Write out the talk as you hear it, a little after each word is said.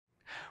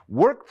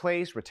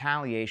Workplace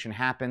retaliation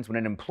happens when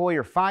an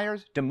employer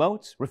fires,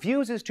 demotes,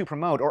 refuses to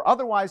promote, or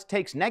otherwise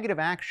takes negative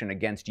action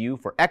against you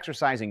for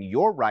exercising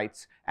your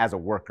rights as a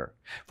worker.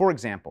 For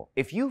example,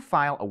 if you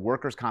file a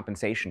workers'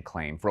 compensation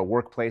claim for a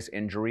workplace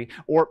injury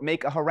or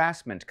make a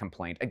harassment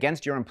complaint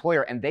against your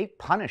employer and they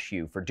punish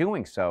you for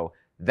doing so,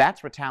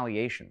 that's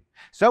retaliation.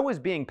 So is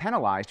being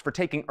penalized for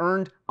taking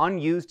earned,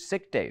 unused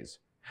sick days.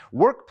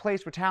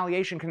 Workplace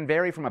retaliation can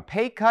vary from a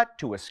pay cut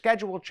to a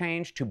schedule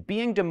change to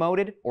being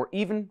demoted or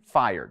even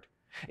fired.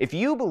 If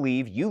you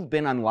believe you've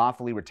been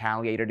unlawfully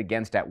retaliated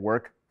against at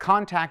work,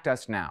 contact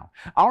us now.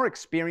 Our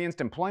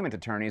experienced employment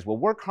attorneys will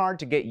work hard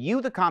to get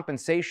you the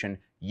compensation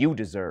you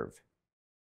deserve.